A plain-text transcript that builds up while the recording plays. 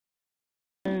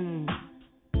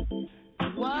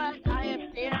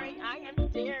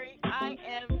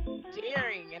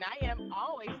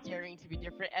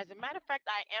different. As a matter of fact,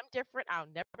 I am different. I'll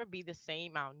never be the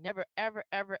same. I'll never, ever,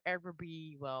 ever, ever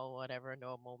be, well, whatever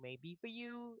normal may be for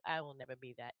you. I will never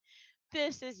be that.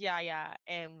 This is Yaya,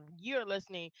 and you're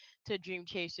listening to Dream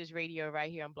Chasers Radio right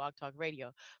here on Blog Talk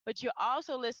Radio. But you're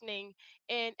also listening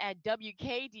in at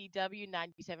WkDW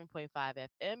 97.5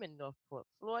 FM in Northport,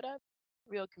 Florida.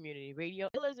 Real Community Radio.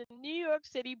 As well as in New York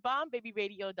City,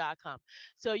 BombBabyRadio.com.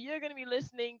 So you're going to be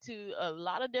listening to a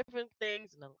lot of different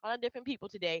things and a lot of different people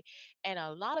today, and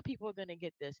a lot of people are going to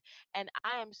get this. And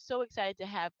I am so excited to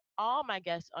have all my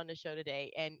guests on the show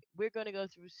today, and we're going to go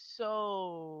through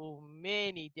so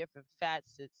many different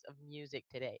facets of music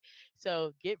today.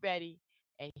 So get ready,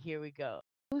 and here we go.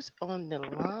 Who's on the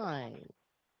line?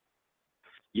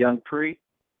 YungPre,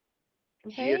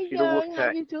 Hey, GSC the Young, how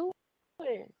Wolfpack. you doing?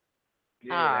 Good.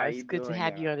 How It's you good to doing,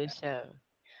 have you y'all? on the show.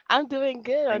 I'm doing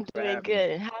good. I'm Thanks for doing having me. good.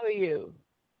 And how are you?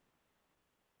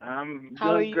 I'm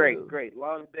How are doing great. you? Great.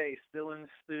 Long day. Still in the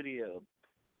studio.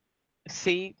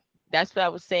 See, that's what I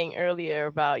was saying earlier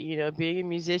about, being a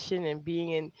musician and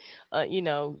being in,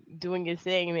 doing your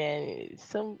thing, man.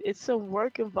 It's some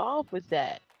work involved with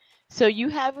that. So you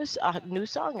have a new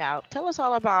song out. Tell us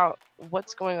all about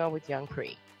what's going on with Young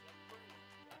Pre.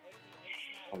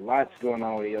 A lot's going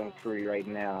on with YungPre right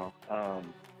now.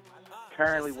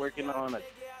 Currently working on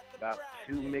about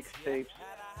 2 mixtapes.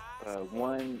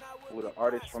 One with an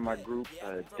artist from my group,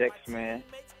 Dexman,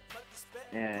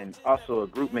 and also a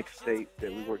group mixtape that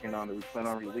we're working on that we plan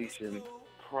on releasing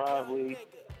probably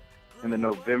in the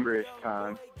November-ish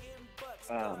time.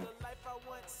 Other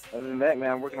than that, man,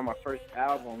 I'm working on my first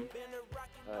album.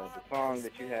 The song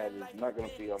that you had is not going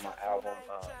to be on my album.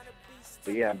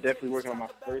 But yeah, I'm definitely working on my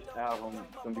first album.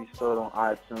 It's going to be sold on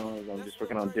iTunes. I'm just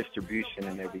working on distribution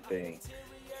and everything.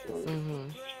 So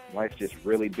life's just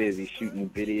really busy shooting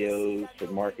videos for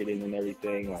marketing and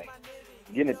everything. Like,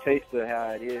 getting a taste of how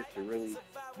it is to really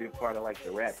be a part of, like,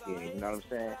 the rap game. You know what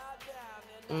I'm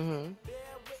saying?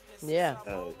 Yeah,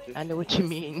 I know what you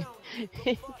mean.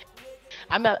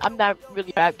 I'm not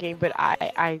really rap game, but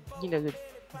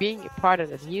being a part of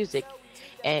the music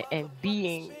and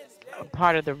being a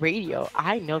part of the radio,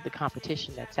 I know the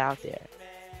competition that's out there.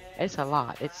 It's a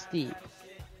lot. It's steep.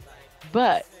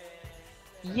 But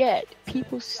yet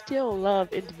people still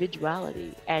love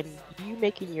individuality, and you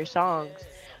making your songs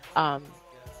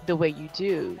the way you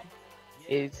do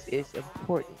is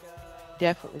important.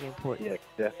 Definitely important. Yeah,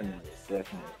 definitely.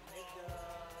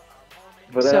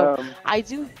 But So I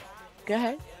do. Go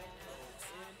ahead.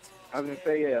 I was gonna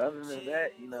say, yeah. Other than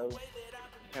that,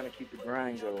 kind of keep the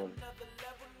grind going.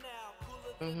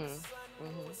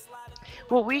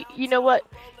 Well, you know what?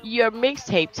 Your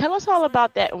mixtape. Tell us all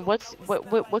about that, and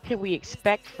what can we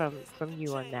expect from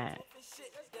you on that?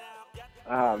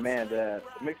 Oh man, the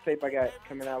mixtape I got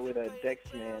coming out with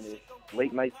Dexman is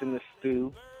Late Nights in the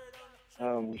Stew.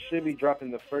 We should be dropping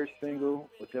the first single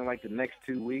within like the next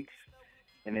 2 weeks,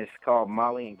 and it's called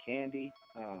Molly and Candy.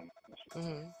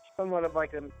 Somewhat of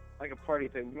like a party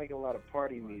thing. We make a lot of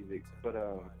party music, but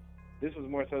this was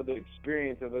more so the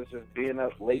experience of us just being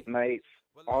up late nights,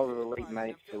 all of the late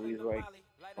nights. So we was like,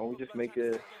 oh, we just make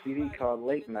a CD called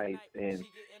Late Nights, and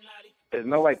there's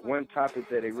no like one topic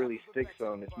that it really sticks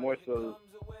on. It's more so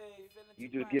you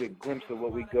just get a glimpse of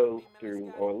what we go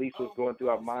through, or at least what's going through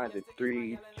our minds at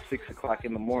 3, 6 o'clock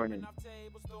in the morning.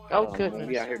 Oh goodness! When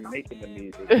we out here making the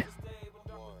music.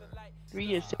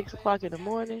 3 and 6 o'clock in the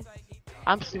morning,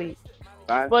 I'm asleep.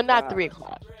 5 Well, not 5. 3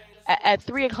 o'clock. At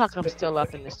 3 o'clock, I'm still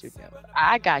up in the studio.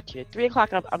 I got you. At 3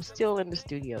 o'clock, I'm still in the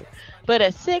studio. But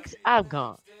at 6, I'm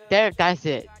gone. That's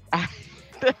it. I'm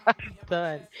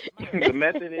done. The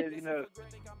method is,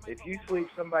 if you sleep,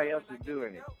 somebody else is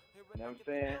doing it. You know what I'm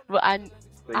saying? Well,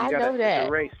 So I know that. It's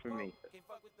a race for me.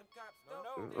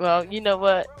 Well, you know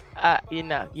what?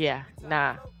 Yeah,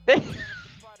 nah.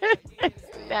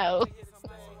 No.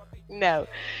 No,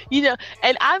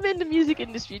 and I'm in the music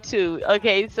industry too.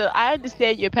 Okay, so I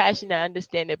understand your passion. I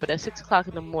understand it, but at 6 o'clock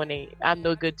in the morning, I'm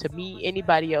no good to me.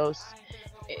 Anybody else,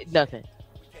 nothing.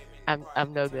 I'm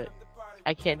no good.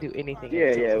 I can't do anything. Yeah,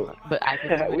 at 6 yeah. o'clock, but I can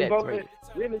do it at 3.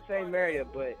 We're in the same area,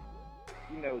 but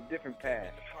different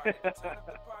paths.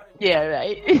 Yeah,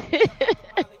 right.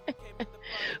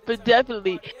 But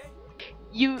definitely,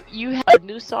 you have a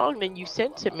new song that you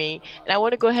sent to me, and I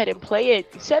want to go ahead and play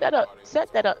it. Set that up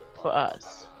for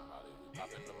us.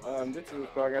 This is a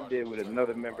song I did with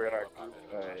another member of our group.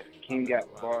 King got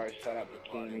bars. Shout out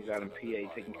to King. He's out in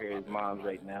PA taking care of his mom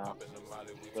right now.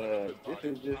 This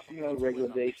is just, regular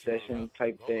day session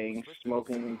type thing.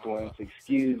 Smoking joints.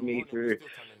 Excuse me for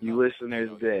you listeners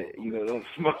that, don't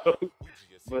smoke.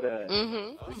 But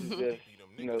this is just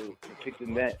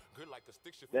depicting that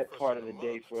part of the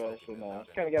day for us, and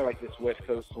it's kind of got like this West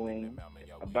Coast swing.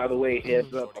 By the way,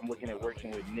 heads up, I'm looking at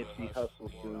working with Nipsey Hussle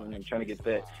soon and trying to get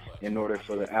that in order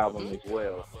for the album as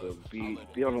well. So be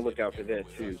on the lookout for that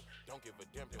too.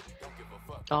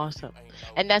 Awesome.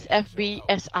 And that's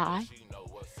FBSI.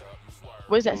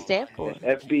 What does that stand for?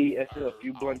 FBSL, a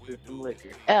few blunts and some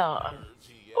liquor.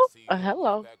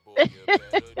 Hello.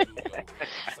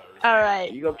 All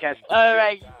right. You go catch. All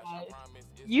right, guys.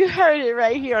 You heard it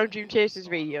right here on Dream Chasers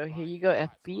Radio. Here you go,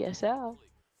 FBSL.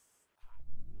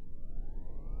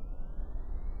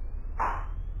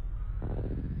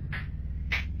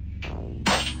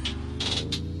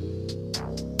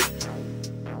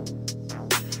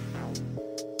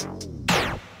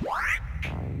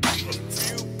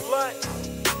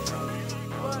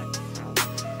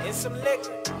 And some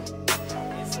liquor.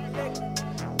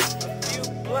 A few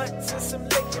blunts and some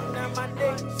liquor down my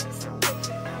neck.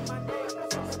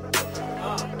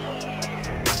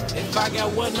 If I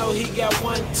got one, no, he got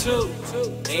one too.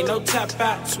 Ain't no top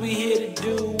outs, we here to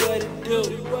do what it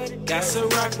do. Got some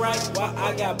rock right while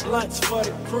I got blunts for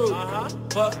the crew.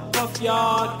 Puff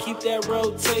y'all, keep that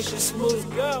rotation smooth.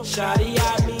 Shawty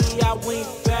eye me, I wink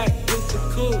back with the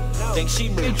coup. Think she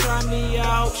been try me,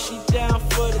 I hope she down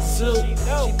for the zoo.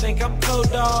 She think I'm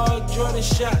cold dog, Jordan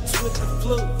shots with the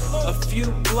flu. A few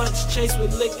blunts chased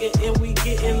with liquor and we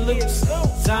getting loose.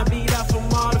 Zombied out from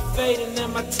all the fade and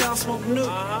then my town smoke new.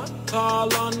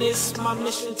 Call on this, my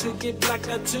mission to get black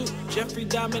out too. Jeffrey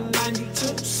Diamond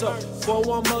 92. So for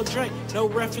one more drink, no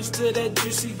reference to that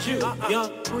juicy juice.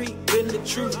 YungPre been the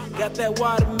truth. Got that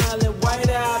watermelon white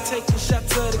out, take a shot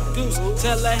to the goose.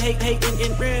 Tell her hate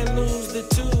and ran lose the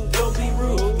tube. Don't be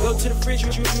rude. Go to the fridge, you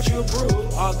a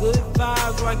brew. All good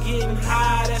vibes while getting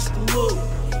high, that's the move.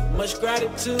 Much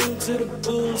gratitude to the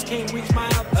booze, can't reach my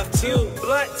a few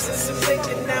blunts and some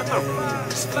liquor, now my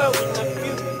room's floating. A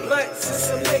few blunts and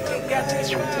some liquor, got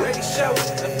this ready show.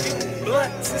 A few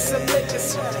blunts and some liquor,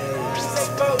 stay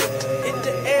folded. Hit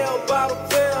the L, bottle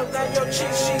fell, now your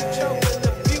cheat sheet joking.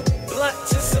 A few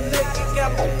blunts and some liquor,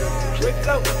 got my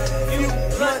refloating. A few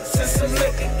blunts and some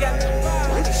liquor, got the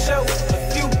ready show. A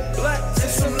few blunts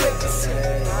and some liquor,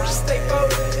 stay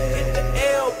folded. Hit the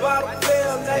L, bottle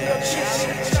fell, now your cheat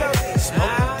sheet joking.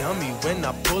 Smoke a dummy when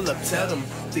I pull up, tell them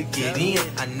to get in.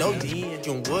 I know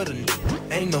you wouldn't,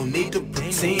 ain't no need to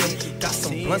pretend. Got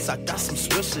some blunts, I got some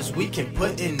switches we can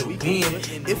put in the bin.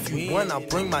 If you want, I'll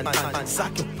bring my nines, I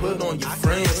can put on your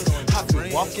friends. I've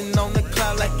been walking on the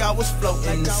cloud like I was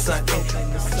floating to something.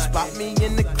 Spot me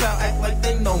in the crowd, act like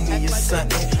they know me or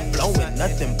something. Blowing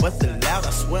nothing but the loud,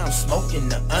 I swear I'm smoking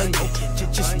the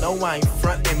onion. Just know I ain't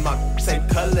frontin', my same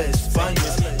color as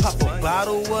Funyuns. Pop a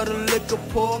bottle of the liquor,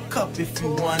 pour a cup if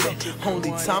you want it.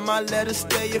 Only time I let her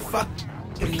stay if I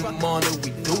in the morning. We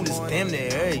do this damn near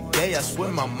every day. I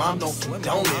swear my mom don't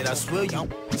condone it. I swear you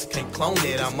can't clone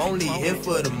it. I'm only here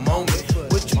for the moment.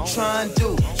 What you tryin'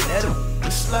 do? Let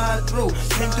her slide through.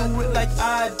 Can't do it like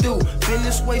I do. Been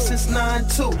this way since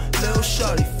 9'2". Lil'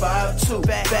 shorty 5'2".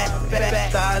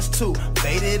 Back thighs too.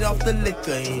 Faded off the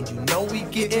liquor and you know we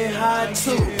getting high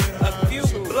too. A few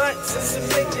blunts and some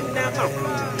liquor, now my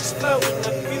room's floating.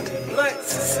 A few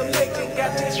blunts and some liquor,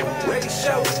 got this ready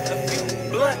show. A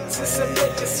few blunts and some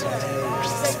liquor,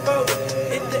 stay folded.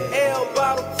 Hit the L,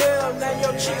 bottle fell, now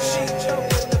your cheat sheet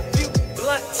joking. A few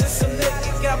blunts and some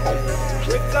liquor, got my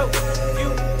refloating. A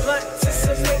few blunts and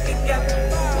some liquor, got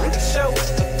the show.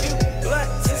 A few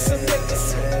blunts and some liquor,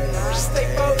 stay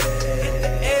folded. Hit the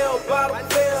L, bottle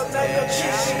fell, now your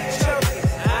cheat sheet joking.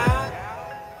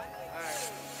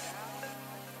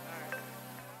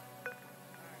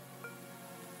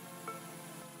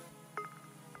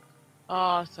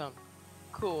 Awesome.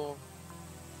 Cool.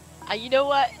 You know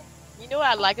what? You know what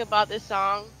I like about this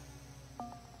song?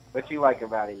 What you like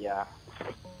about it, yeah?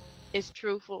 It's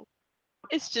truthful.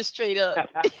 It's just straight up.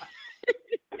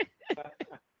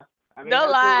 I mean, no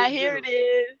lie, here it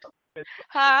is.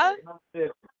 Huh?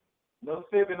 No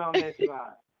fibbing on this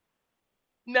line.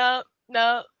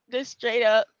 No, just straight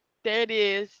up. There it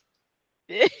is.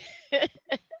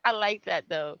 I like that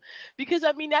though. Because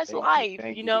I mean that's life,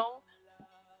 you know?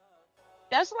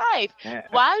 That's life. Yeah.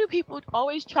 Why do people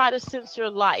always try to censor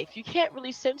life? You can't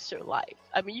really censor life.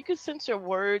 I mean, you can censor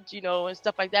words, you know, and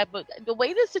stuff like that. But the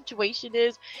way the situation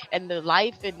is and the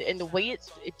life and the way it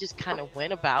just kind of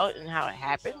went about and how it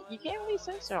happened, you can't really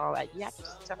censor all that. You have to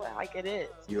tell it like it is.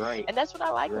 You're right. And that's what I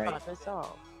like about this song.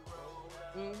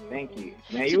 Thank you.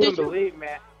 Man, you wouldn't believe,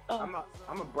 man. Oh.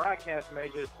 I'm a broadcast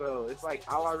major, so it's like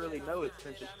all I really know is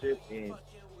censorship and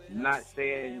not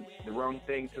saying the wrong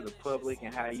thing to the public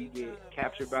and how you get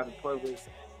captured by the public.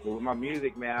 But with my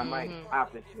music, man, I'm like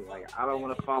opposite. Like, I don't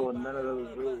want to follow none of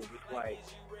those rules. It's like,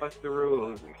 fuck the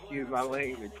rules. Excuse my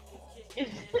language.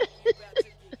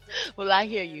 Well, I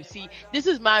hear you. See, this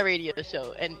is my radio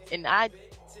show, and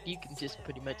you can just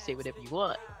pretty much say whatever you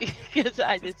want because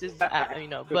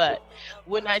But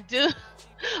when I do,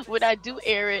 when I do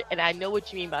air it, and I know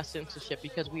what you mean by censorship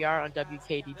because we are on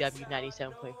WkDW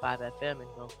 97.5 FM in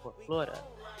Northport, Florida,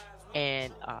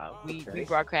 and we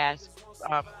broadcast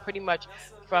pretty much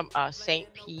from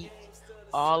St. Pete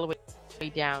all the way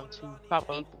down to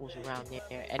probably Naples around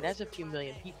there, and that's a few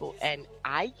million people, and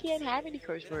I can't have any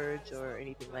curse words or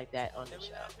anything like that on the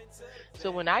show. So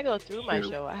when I go through my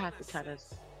show, I have to kind of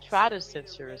try to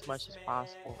censor as much as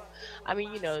possible. I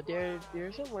mean,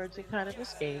 there's some words that kind of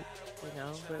escape,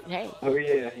 but hey. Oh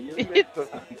yeah, you missed some.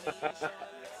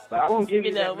 But I won't give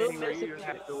you that many where you don't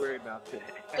have to worry about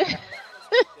that.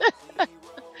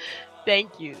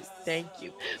 Thank you.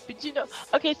 But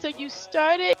okay, so you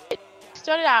started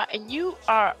out, and you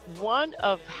are one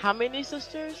of how many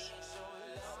sisters?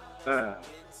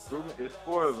 There's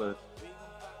 4 of us.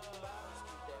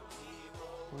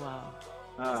 Wow.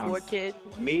 4 kids?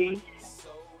 Me,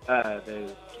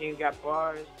 there's King got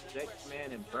bars,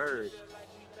 Dexman, and Bird.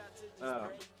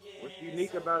 What's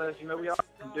unique about us, we all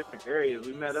from different areas.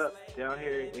 We met up down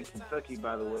here in Kentucky,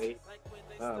 by the way.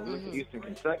 We went to Houston,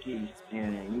 Kentucky,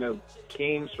 and,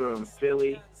 King's from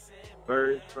Philly,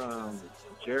 Bird's from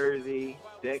Jersey,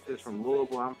 Dex is from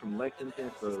Louisville, I'm from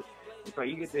Lexington, so it's like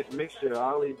you get this mixture of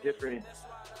all these different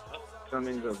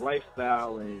comings of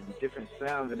lifestyle and different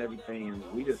sounds and everything, and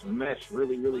we just mesh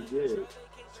really, really good.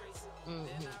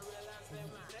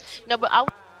 No, but I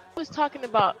was talking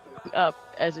about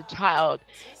as a child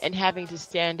and having to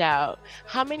stand out.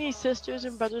 How many sisters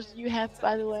and brothers do you have,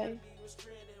 by the way?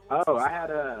 Oh, I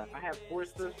have 4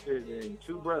 sisters and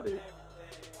 2 brothers.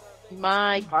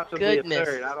 My Possibly goodness. a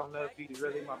third. I don't know if he's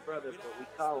really my brother, but we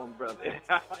call him brother.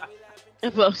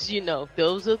 Well,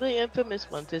 those are the infamous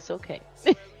ones. It's okay.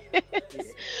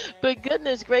 But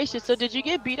goodness gracious, so did you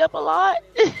get beat up a lot?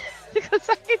 Because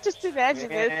I can just imagine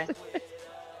this.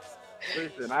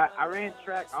 Listen, I ran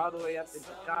track all the way up into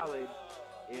college,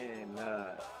 and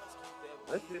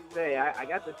let's just say I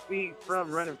got the speed from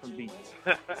running from beaches.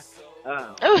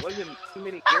 Wasn't too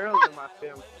many girls in my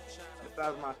family.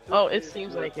 Besides my sisters, oh, it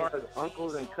seems like it. As far as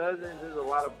uncles and cousins, there's a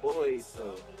lot of boys,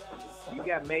 so you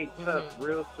got made tough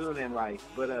real soon in life.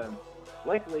 But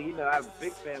luckily, I have a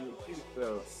big family too,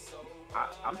 so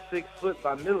I'm 6 foot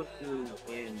by middle school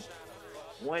and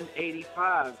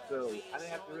 185, so I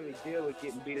didn't have to really deal with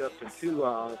getting beat up for too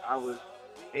long. I was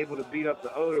able to beat up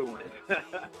the older ones.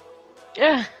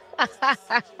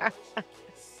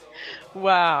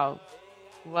 Wow.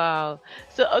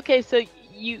 So okay, so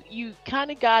you kind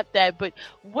of got that, but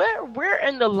where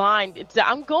in the line?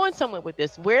 I'm going somewhere with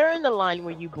this. Where in the line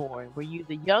were you born? Were you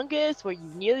the youngest? Were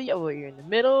you near? Or were you in the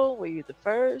middle? Were you the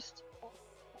first?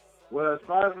 Well, as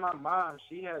far as my mom,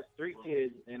 she has 3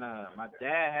 kids, and my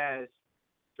dad has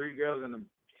 3 girls and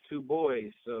 2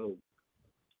 boys. So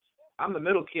I'm the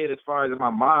middle kid as far as in my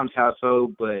mom's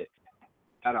household, but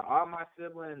out of all my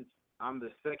siblings, I'm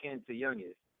the second to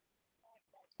youngest.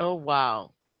 Oh,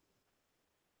 wow.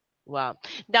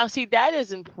 Now, see, that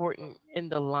is important in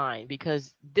the line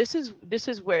because this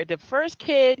is where the first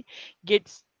kid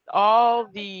gets all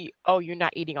the, oh, you're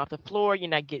not eating off the floor, you're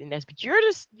not getting this, but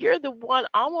you're the one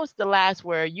almost the last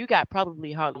where you got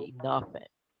probably hardly nothing.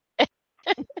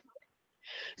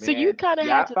 So you kind of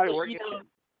had to, started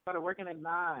working at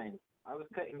 9. I was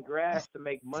cutting grass to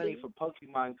make money for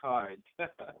Pokemon cards.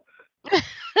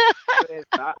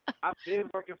 I've been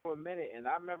working for a minute, and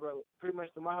I remember pretty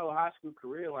much through my whole high school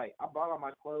career, like I bought all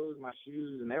my clothes, my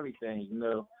shoes, and everything.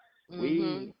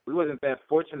 We wasn't that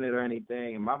fortunate or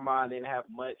anything, and my mom didn't have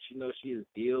much. She has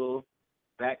ill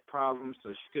back problems,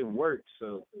 so she couldn't work.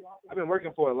 So I've been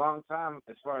working for a long time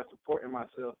as far as supporting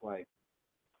myself. Like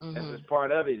that's just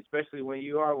part of it, especially when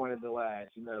you are one of the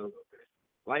last.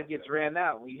 Life gets ran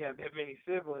out when you have that many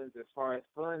siblings as far as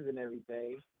funds and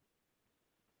everything.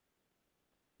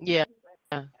 Yeah,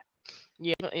 I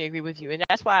agree with you, and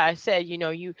that's why I said,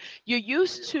 you're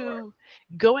used to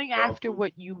going after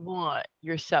what you want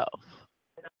yourself.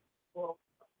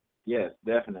 Yes,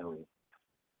 definitely.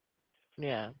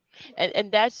 Yeah,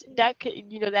 and that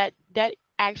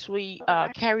actually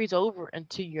carries over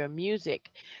into your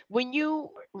music. When you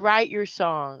write your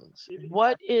songs,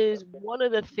 what is one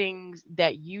of the things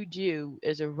that you do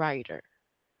as a writer?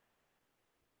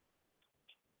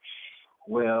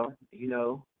 Well,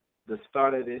 the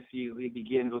start of this usually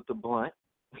begins with the blunt.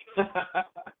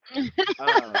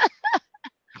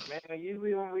 Man,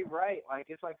 usually when we write, like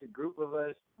it's like a group of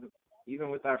us, even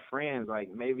with our friends, like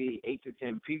maybe 8 to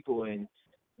 10 people, and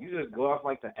you just go off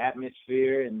like the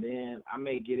atmosphere, and then I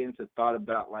may get into thought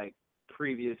about like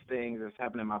previous things that's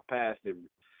happened in my past that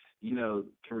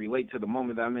can relate to the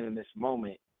moment that I'm in this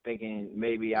moment, thinking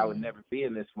maybe I would Mm-hmm. never be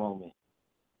in this moment.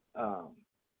 Um,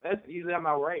 that's usually how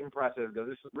my writing process goes.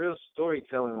 It's real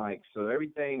storytelling, like so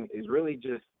everything is really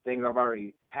just things I've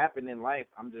already happened in life.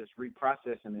 I'm just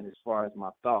reprocessing it as far as my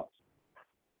thoughts.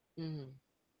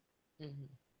 Mm-hmm.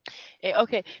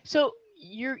 Okay, so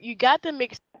you got the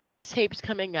mixtapes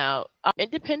coming out.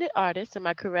 Independent artist, am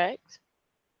I correct?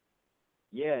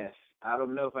 Yes, I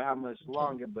don't know for how much Okay.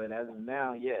 longer, but as of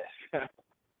now, yes.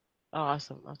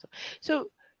 Awesome, awesome. So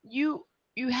you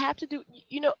you have to do,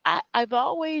 I've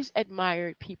always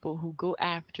admired people who go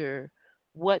after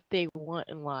what they want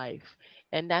in life.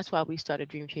 And that's why we started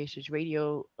Dream Chasers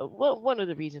Radio. Well, one of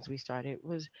the reasons we started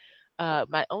was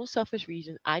my own selfish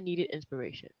reason. I needed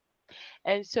inspiration.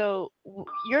 And so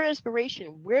your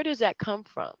inspiration, where does that come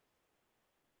from?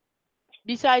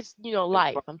 Besides, As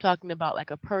far, life. I'm talking about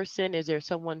like a person. Is there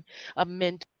someone, a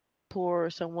mentor,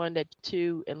 someone that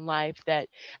to in life that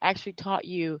actually taught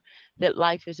you that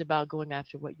life is about going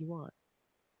after what you want?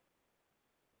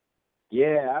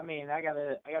 yeah, I mean, I got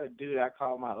a dude I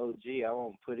call my OG. I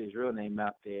won't put his real name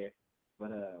out there,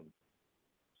 but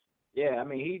yeah, I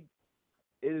mean,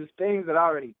 it was things that I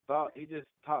already thought. He just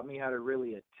taught me how to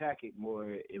really attack it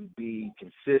more and be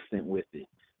consistent with it.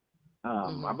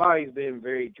 Mhm. I've always been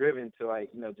very driven to like,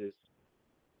 just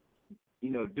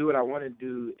do what I want to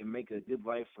do and make a good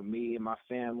life for me and my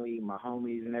family, my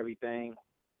homies, and everything.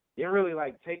 Didn't really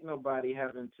like take nobody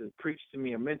having to preach to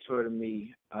me or mentor to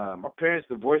me. My parents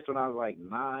divorced when I was like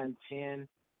 9, 10.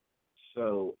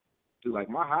 So through like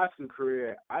my high school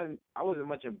career, I wasn't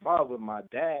much involved with my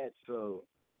dad. So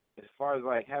as far as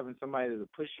like having somebody to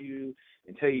push you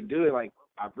until you do it, like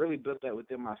I've really built that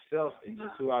within myself and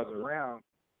just who I was around,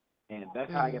 and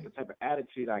that's how I got Mhm. the type of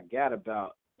attitude I got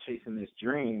about chasing this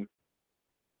dream.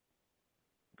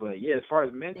 But yeah, as far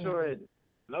as Mhm. mentoring,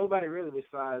 nobody really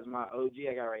besides my OG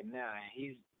I got right now. And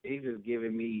he's just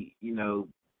giving me,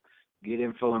 good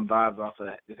info and vibes off of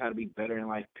that. Just how to be better in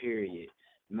life, period.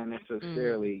 Not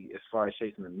Mhm. necessarily as far as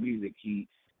chasing the music. He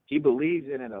believes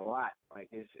in it a lot. Like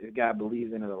his guy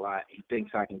believes in it a lot. He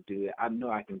thinks I can do it. I know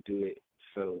I can do it.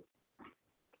 So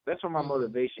that's where my Mhm.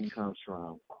 motivation comes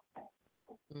from.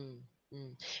 Mm.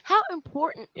 Mm. How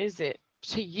important is it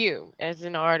to you as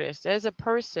an artist, as a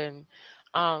person,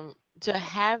 to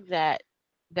have that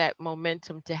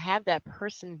momentum, to have that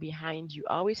person behind you,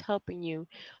 always helping you,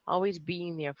 always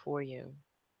being there for you?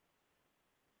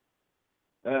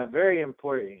 Very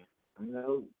important. You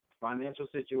know, financial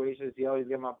situations. He always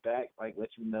got my back. Like let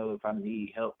you know if I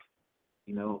need help.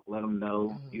 Let them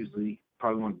know. Mhm. Usually,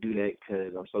 probably won't do that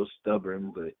because I'm so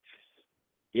stubborn. But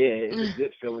yeah, it's a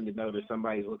good feeling to know that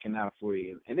somebody's looking out for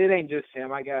you. And it ain't just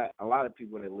him. I got a lot of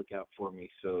people that look out for me.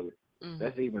 So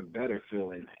that's Mhm. even better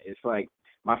feeling. It's like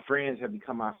my friends have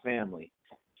become my family.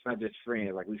 It's not just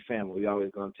friends. Like we family. We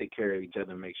always gonna take care of each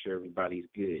other and make sure everybody's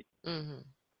good. Mhm.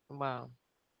 Wow.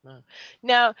 Wow.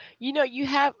 Now, you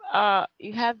have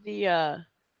the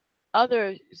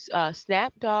other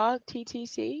Snapdog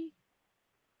TTC.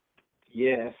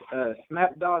 Yes.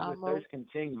 Snapdog, the Almost. thirst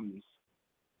continues.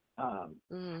 Um,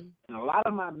 Mhm. and a lot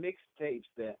of my mixtapes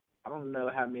that I don't know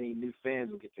how many new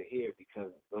fans will get to hear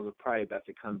because those are probably about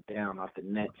to come down off the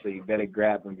net, so you better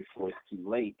grab them before it's too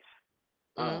late.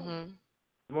 Um, Mhm.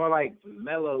 More like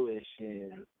mellowish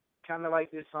and kind of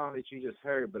like this song that you just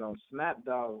heard, but on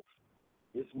Snapdog,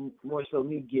 it's more so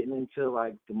me getting into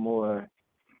like the more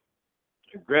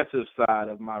aggressive side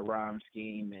of my rhyme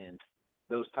scheme and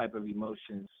those type of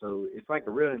emotions. So it's like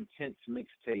a real intense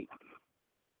mixtape,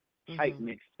 type Mhm.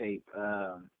 mixtape.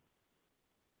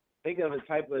 Think of a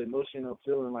type of emotional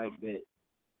feeling like that.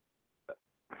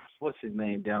 What's his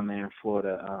name down there in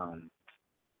Florida?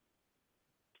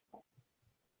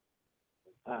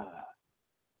 Uh,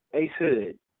 Ace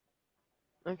Hood.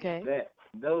 Okay.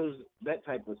 That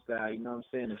type of style. You know what I'm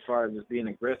saying? As far as just being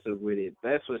aggressive with it,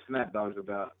 that's what Snapdog's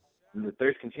about. And the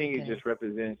thirst continues Okay. just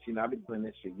represents. I've been doing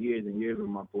this for years and years with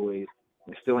my boys,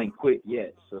 and still ain't quit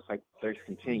yet. So it's like thirst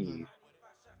continues.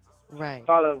 Mhm. Right.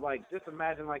 Thought of like just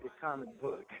imagine like a comic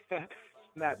book.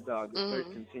 Snapdog, the thirst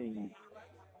Mhm. continues.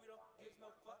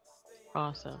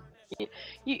 Awesome.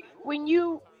 You, when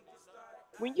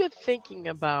you're thinking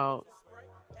about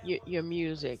your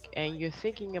music and you're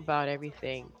thinking about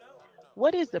everything,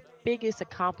 what is the biggest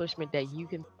accomplishment that you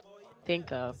can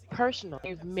think of personally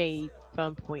you've made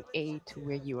from point A to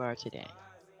where you are today?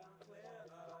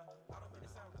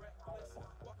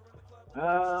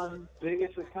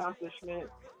 Biggest accomplishment,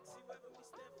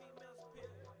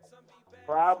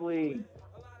 probably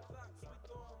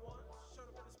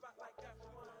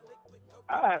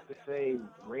I have to say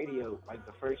radio, like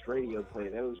the first radio play.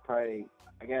 That was probably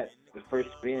I got the first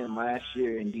spin last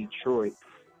year in Detroit,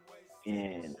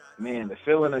 and man, the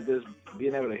feeling of just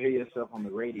being able to hear yourself on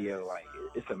the radio, like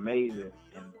it's amazing,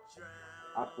 and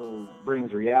also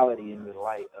brings reality into the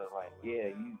light of like, yeah,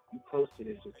 you posted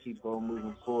it, so keep on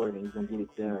moving forward, and you're gonna get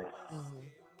it done. Mm-hmm.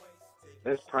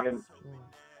 That's probably Mm.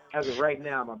 as of right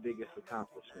now my biggest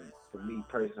accomplishment for me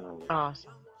personally.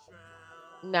 Awesome.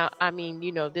 Now, I mean,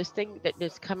 this thing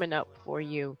that's coming up for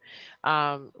you,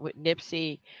 with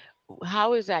Nipsey,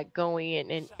 how is that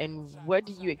going, and what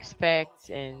do you expect?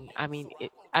 And I mean,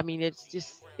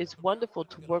 it's wonderful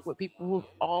to work with people who've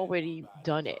already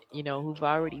done it, who've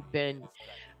already been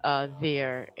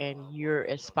there, and you're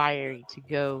aspiring to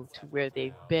go to where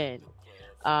they've been.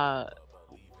 Uh,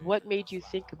 what made you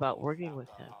think about working with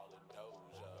him?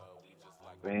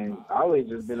 Man, I always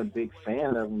just been a big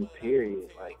fan of him. Period.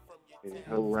 Like his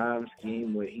whole Mm-hmm. rhyme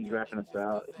scheme, what he's rapping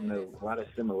about, a lot of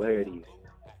similarities.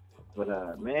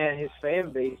 But man, his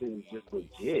fan base is just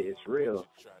legit. It's real.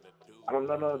 I don't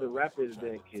know no other rappers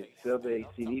that could sell their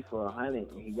CD for 100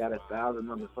 and he got 1,000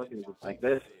 motherfuckers. Like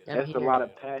I'm that's a here. lot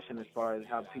of passion as far as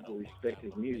how people respect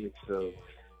his music. So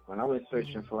when I went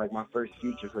searching Hmm. for like my first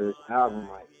feature for this album,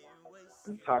 like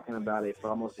I'm talking about it for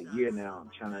almost a year now. I'm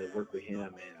trying to work with him,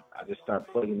 and I just start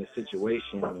plugging the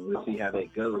situation, and we'll see how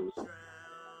that goes.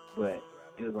 But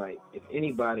it was like, if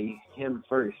anybody, him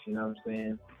first, you know what I'm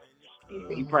saying?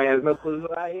 Yeah, he Hmm. probably has no clue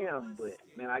who I am, but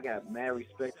man, I got mad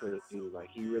respect for this dude. Like,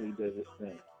 he really does his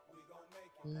thing.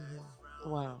 Hmm.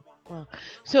 Wow. Wow.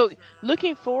 So,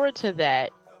 looking forward to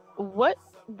that, what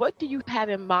what do you have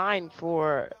in mind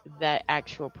for that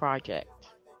actual project?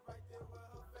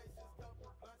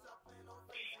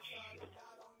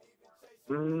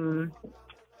 Mm,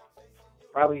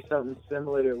 Probably something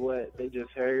similar to what they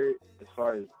just heard as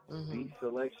far as beat Hmm.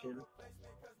 selection.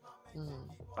 Hmm.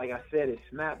 Like I said, it's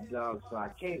Snapdog, so I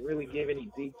can't really give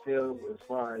any details as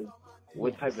far as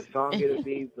what type of Yes. song it'll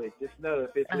be. But just know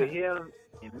if it's Uh-huh. with him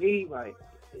and me, like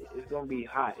it's gonna be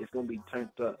hot. It's gonna be turned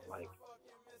up. Like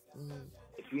Hmm.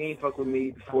 if you ain't fuck with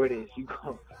me before this, you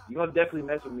gonna definitely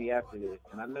mess with me after this.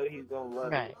 And I know he's gonna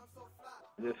love it. Right.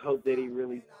 I just hope that he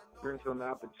really brings on the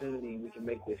opportunity and we can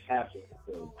make this happen.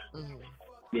 So Hmm.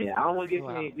 yeah, I don't want to get too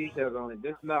Wow. many details on it.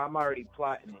 Just know I'm already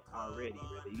plotting it already.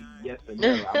 Whether you yes or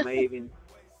no, I may even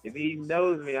if he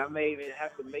knows me, I may even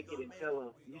have to make it and tell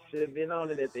him you should have been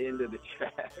on it at the end of the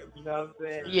track. You know what I'm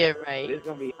saying? Yeah. But Right. it's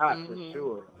gonna be hot for Hmm.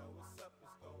 sure.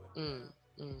 Mm.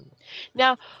 Mm.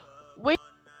 Now, when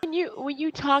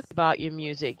you talk about your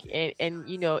music, and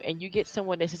you get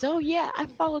someone that says, "Oh yeah, I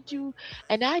followed you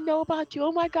and I know about you.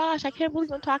 Oh my gosh, I can't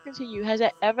believe I'm talking to you." Has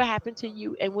that ever happened to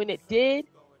you? And when it did,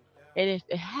 and if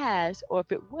it has, or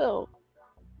if it will,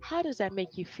 how does that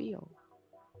make you feel?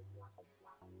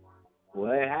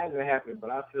 Well, it hasn't happened, but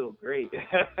I feel great.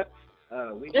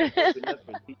 We just opened up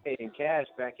for DK and Cash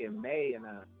back in May, and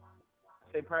I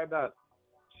say probably about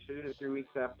 2 to 3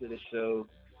 weeks after the show,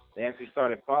 they actually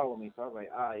started following me. So I was like,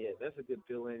 yeah, that's a good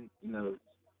feeling.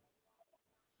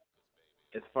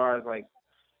 As far as like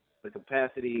the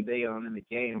capacity they on in the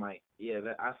game, like yeah,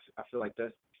 I feel like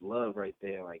that's love right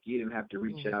there. Like you didn't have to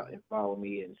reach out Mhm. and follow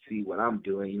me and see what I'm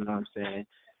doing. You know what I'm saying?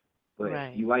 But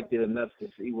Right, you liked it enough to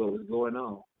see what was going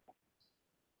on.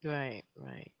 right,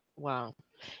 right. Wow.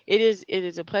 It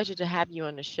is a pleasure to have you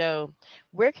on the show.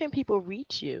 Where can people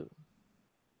reach you?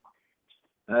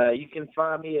 You can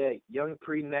find me at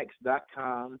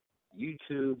youngprenext.com,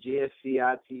 YouTube,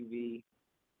 GSCITV.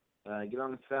 Get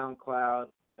on the SoundCloud,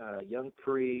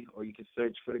 YungPre, or you can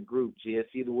search for the group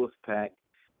GSC the Wolfpack.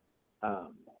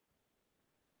 Um,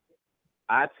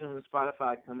 iTunes,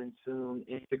 Spotify coming soon.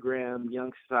 Instagram,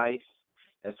 Young Sice.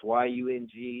 That's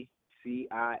YungCise.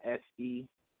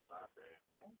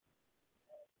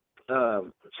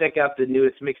 Check out the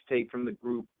newest mixtape from the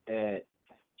group at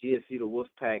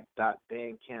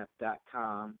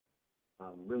GSCtheWolfPack.bandcamp.com.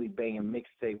 Really banging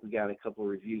mixtape. We got a couple of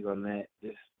reviews on that.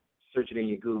 Just search it in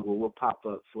your Google. We'll pop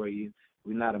up for you.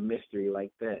 We're not a mystery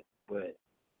like that. But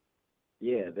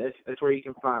yeah, that's where you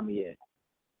can find me at.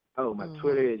 Oh, my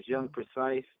Twitter Mhm. is Young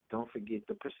Precise. Don't forget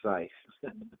the precise.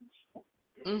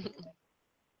 Mhm.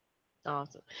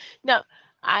 Awesome. Now,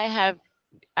 I have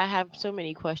I have so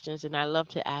many questions, and I love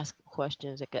to ask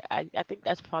questions. Like I think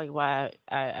that's probably why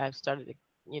I've started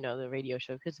the radio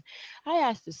show, because I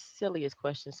ask the silliest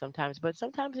questions sometimes, but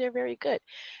sometimes they're very good,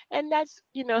 and that's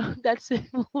that's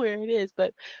where it is.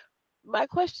 But my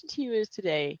question to you is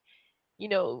today, you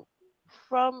know,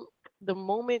 from the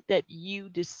moment that you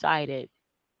decided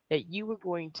that you were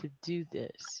going to do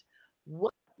this,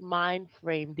 what mind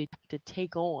frame did you have to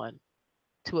take on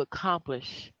to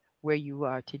accomplish where you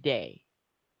are today?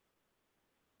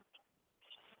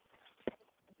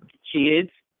 Kids,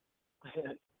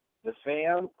 the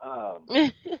fam,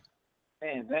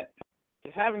 man, that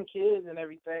just having kids and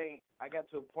everything, I got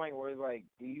to a point where it's like,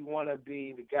 do you want to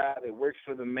be the guy that works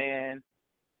for the man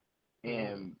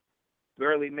and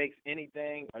barely makes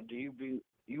anything, or do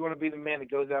you want to be the man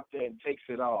that goes out there and takes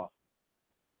it all?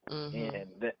 And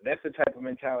that's the type of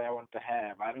mentality I want to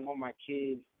have. I don't want my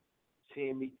kids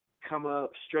seeing me come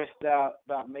up stressed out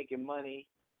about making money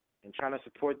and trying to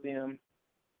support them.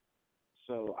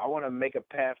 So I want to make a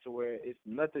path to where it's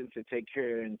nothing to take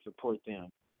care of and support them.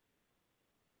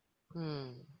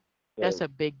 That's So a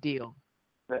big deal.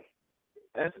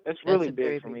 that's That's really a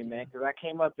big very for big me, man, deal. because I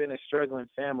came up in a struggling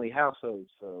family household.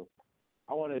 So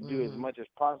I want to do as Mm-hmm. much as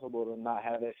possible to not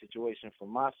have that situation for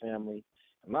my family,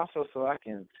 and also so I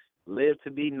can live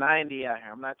to be 90 out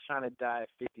here. I'm not trying to die at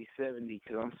 50, 70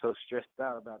 because I'm so stressed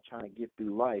out about trying to get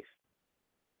through life.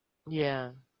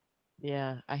 Yeah.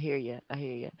 Yeah, I hear you. I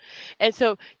hear you. And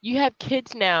so you have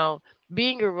kids now,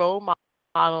 being a role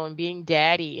model and being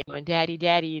daddy and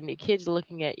daddy, and the kids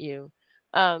looking at you.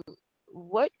 Um,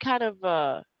 what kind of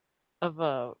a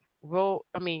role?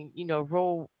 I mean,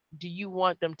 role do you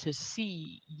want them to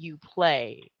see you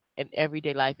play in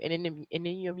everyday life and and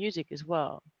in your music as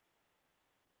well?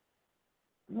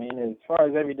 I mean, as far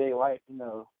as everyday life,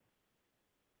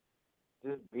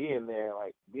 just being there,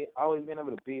 like always being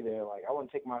able to be there. Like I want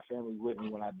to take my family with me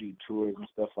when I do tours and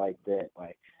stuff like that.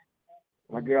 Like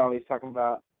my girl Hmm. always talking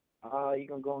about, oh, you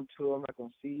gonna go on tour? I'm not gonna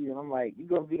see you, and I'm like, you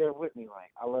gonna be there with me?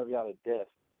 Like I love y'all to death.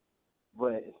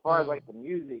 But as far as Mm. like the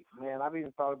music, man, I've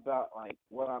even thought about like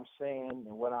what I'm saying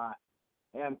and what I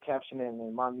am captioning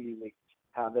in my music,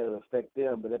 how that'll affect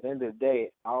them. But at the end of the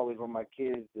day, I always want my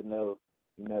kids to know,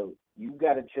 you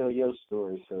got to tell your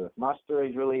story. So if my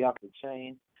story's really off the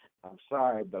chain, I'm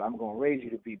sorry, but I'm gonna raise you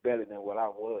to be better than what I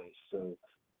was. So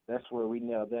that's where we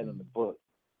nailed that in the Mm. book.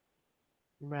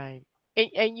 Right.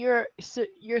 And your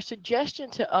suggestion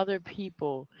to other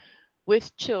people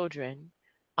with children,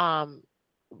 um,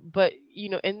 but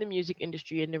in the music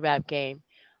industry, in the rap game,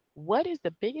 what is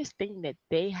the biggest thing that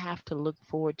they have to look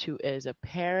forward to as a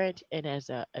parent and as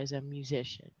a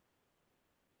musician?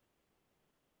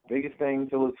 Biggest thing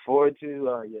to look forward to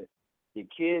are your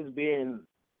kids being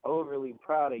overly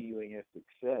proud of you and your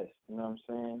success. You know what I'm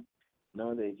saying?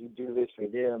 Knowing that you do this for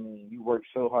them and you work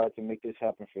so hard to make this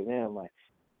happen for them, like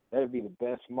that would be the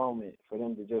best moment for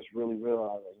them to just really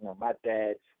realize, like, my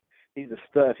dad's he's the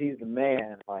stuff, he's the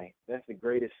man. Like that's the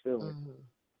greatest feeling. Hmm.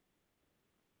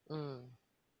 Mm.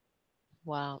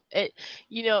 Wow.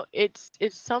 It's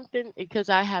something because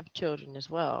I have children as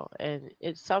well, and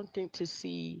it's something to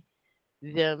see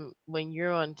them when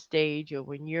you're on stage or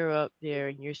when you're up there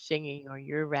and you're singing or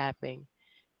you're rapping,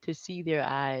 to see their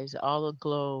eyes all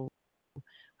aglow.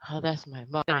 Oh, that's my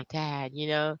mom, my dad.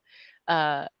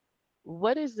 Uh,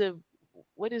 what is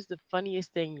the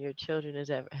funniest thing your children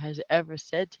has ever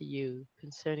said to you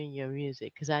concerning your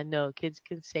music? Because I know kids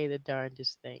can say the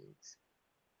darndest things.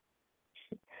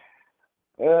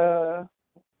 Uh,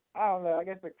 I don't know. I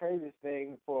guess the craziest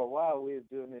thing for a while we was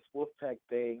doing this Wolfpack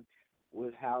thing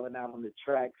was howling out on the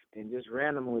tracks and just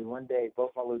randomly one day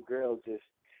both my little girls just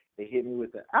they hit me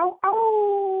with the ow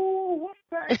ow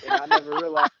Wolfpack and I never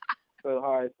realized so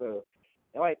hard so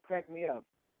it like cracked me up.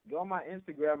 Go on my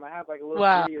Instagram, I have like a little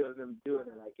Wow. video of them doing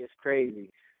it, like it's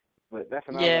crazy. But that's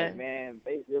when I was Yeah. like, man,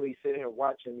 they really sit here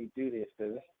watching me do this.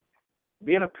 Cause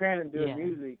being a parent and doing Yeah.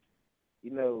 music,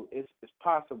 it's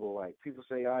possible. Like people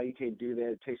say, oh, you can't do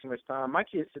that. It takes so much time. My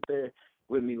kids sit there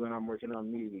with me when I'm working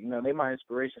on music. They my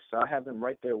inspiration, so I have them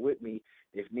right there with me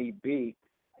if need be,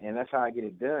 and that's how I get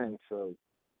it done. So,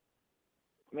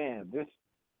 man, this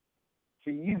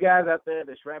for you guys out there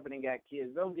that's rapping and got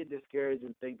kids, don't get discouraged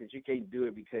and think that you can't do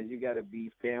it because you got to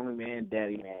be family man,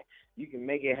 daddy man. You can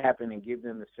make it happen and give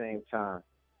them the same time.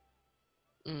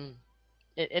 Mm.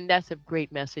 And that's a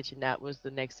great message. And that was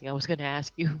the next thing I was going to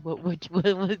ask you.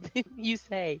 What did you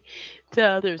say to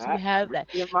others who I'm have reading that?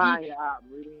 your You, mind,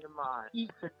 I'm reading your you,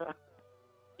 mind.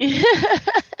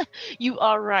 you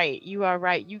are right. You are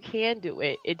right. You can do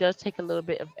it. It does take a little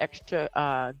bit of extra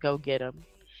go get 'em.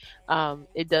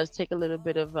 It does take a little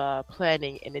bit of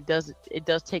planning, and it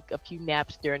does take a few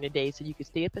naps during the day, so you can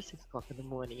stay up at 6 o'clock in the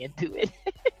morning and do it.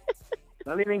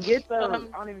 Don't even get those.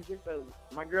 um, I don't even get those.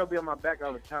 My girl be on my back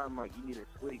all the time, like, you need to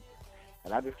sleep.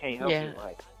 And I just can't help yeah. it.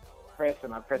 Like,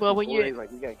 I press the Well, boys,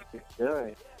 like, we got to get this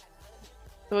done.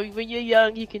 when you're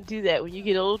young, you can do that. When you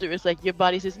get older, it's like your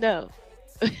body says no.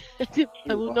 I Shoot,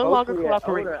 will well, no longer hopefully at cooperate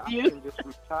older with I you. can just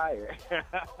retire.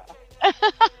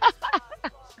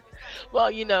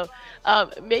 Well,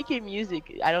 making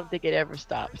music, I don't think it ever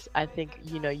stops. I think,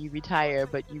 you retire,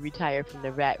 but you retire from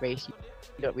the rat race.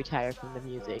 You don't retire from the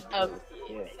music.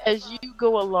 Yeah. As you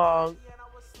go along,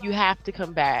 you have to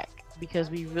come back because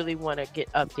we really want to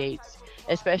get updates,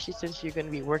 especially since you're going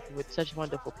to be working with such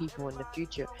wonderful people in the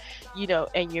future,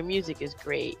 and your music is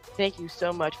great. Thank you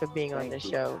so much for being on Thank the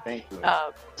you. show. Thank you.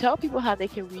 Tell people how they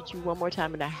can reach you one more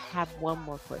time, and I have one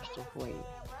more question for you.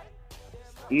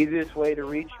 Easiest way to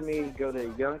reach me, go to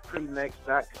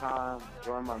YungPreNext.com,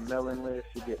 join my mailing list.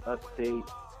 You get updates,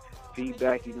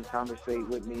 feedback. You can conversate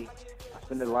with me. I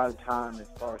spend a lot of time as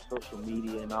far as social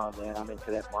media and all that. I'm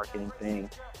into that marketing thing.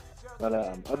 But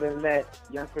other than that,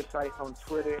 Young Precise on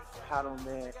Twitter, hot on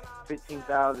there,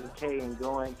 15,000K and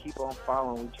going. Keep on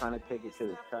following. We're trying to take it to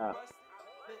the top.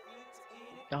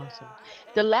 Awesome.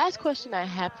 The last question I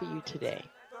have for you today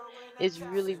is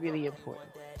really, really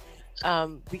important.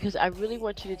 Because I really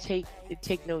want you to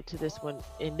take note to this one,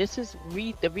 and this is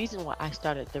the reason why I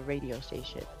started the radio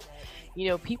station.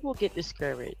 People get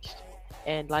discouraged,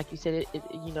 and like you said,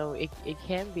 it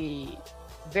can be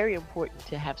very important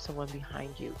to have someone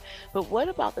behind you. But what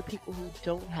about the people who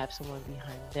don't have someone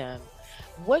behind them?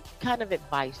 What kind of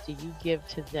advice do you give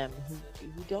to them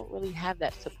who don't really have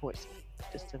that support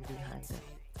system behind them?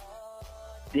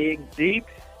 Dig deep,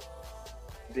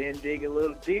 then dig a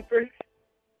little deeper,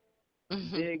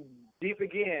 Hmm. dig deep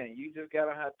again. You just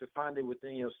gotta have to find it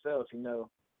within yourself.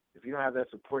 If you don't have that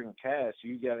supporting cast,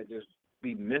 you gotta just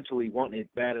be mentally wanting it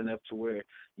bad enough to where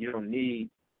you don't need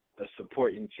a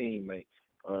supporting team, like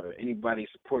or anybody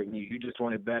supporting you. You just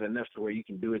want it bad enough to where you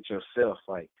can do it yourself.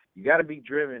 Like you gotta be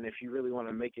driven if you really want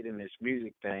to make it in this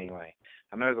music thing. Like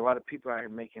I know there's a lot of people out here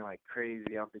making like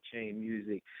crazy off the chain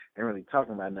music and really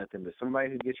talking about nothing, but somebody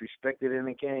who gets respected in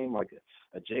the game, like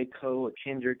a J. Cole, a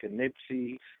Kendrick, a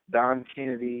Nipsey, Don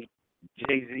Kennedy,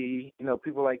 Jay-Z,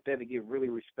 people like that get really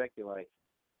respected. Like,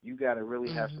 you got to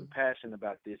really have some Hmm. passion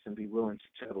about this and be willing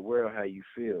to tell the world how you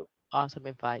feel. Awesome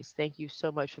advice. Thank you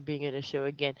so much for being in the show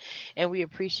again, and we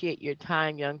appreciate your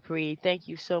time, Young Pre. Thank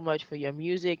you so much for your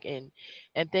music, and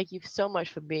thank you so much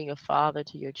for being a father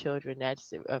to your children. That's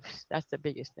the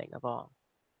biggest thing of all.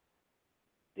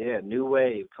 Yeah, new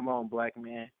wave. Come on, black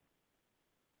man.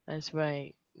 That's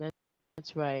right.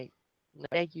 That's right.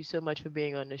 Thank you so much for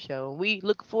being on the show. We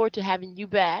look forward to having you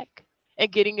back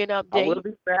and getting an I will update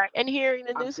be back. and hearing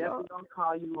the I'm new song. definitely going to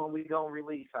call you when we going to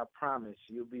release. I promise.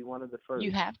 You'll be one of the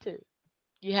You first. have to.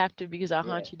 You have to because I'll Yeah.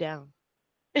 hunt you down.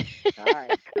 All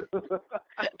right.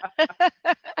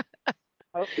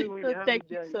 Hopefully when So you hunt me thank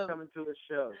you down, you so coming to a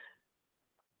show.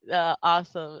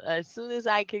 Awesome. As soon as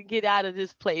I can get out of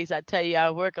this place, I tell you, I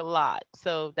work a lot.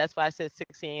 So that's why I said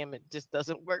 6 a.m. It just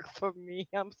doesn't work for me.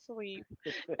 I'm asleep.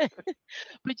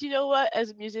 But you know what?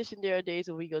 As a musician, there are days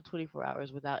when we go 24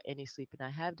 hours without any sleep, and I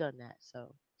have done that.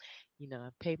 So, I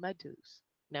paid my dues.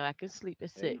 Now I can sleep at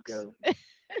There you 6. go.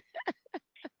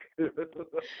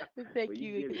 Well, Thank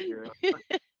you you. get it, girl.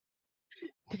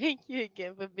 Thank you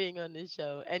again for being on the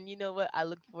show. And you know what? I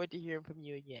look forward to hearing from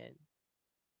you again.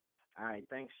 All right.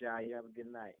 Thanks, Shy. You have a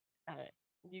good night. All right.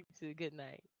 You too. Good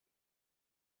night.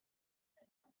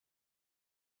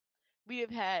 We have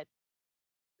had,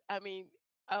 I mean,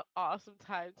 an awesome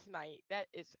time tonight. That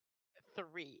is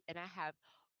 3, and I have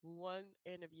one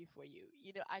interview for you.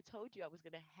 I told you I was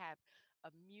going to have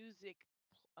a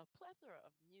plethora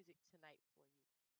of music tonight for you.